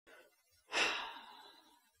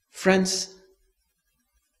Friends,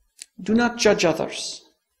 do not judge others,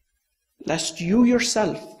 lest you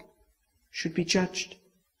yourself should be judged.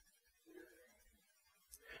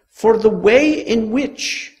 For the way in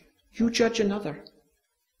which you judge another,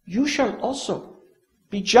 you shall also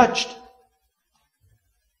be judged.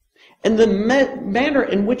 And the manner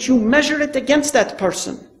in which you measure it against that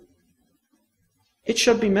person, it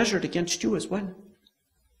shall be measured against you as well.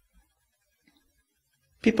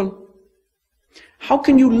 People, how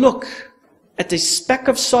can you look at a speck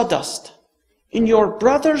of sawdust in your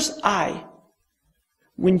brother's eye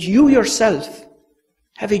when you yourself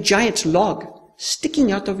have a giant log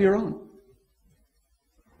sticking out of your own?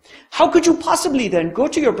 How could you possibly then go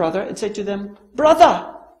to your brother and say to them,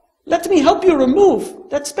 "Brother, let me help you remove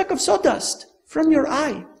that speck of sawdust from your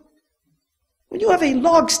eye," when you have a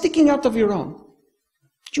log sticking out of your own?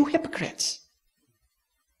 You hypocrites.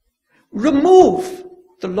 Remove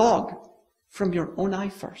the log from your own eye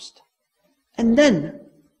first, and then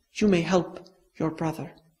you may help your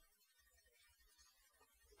brother.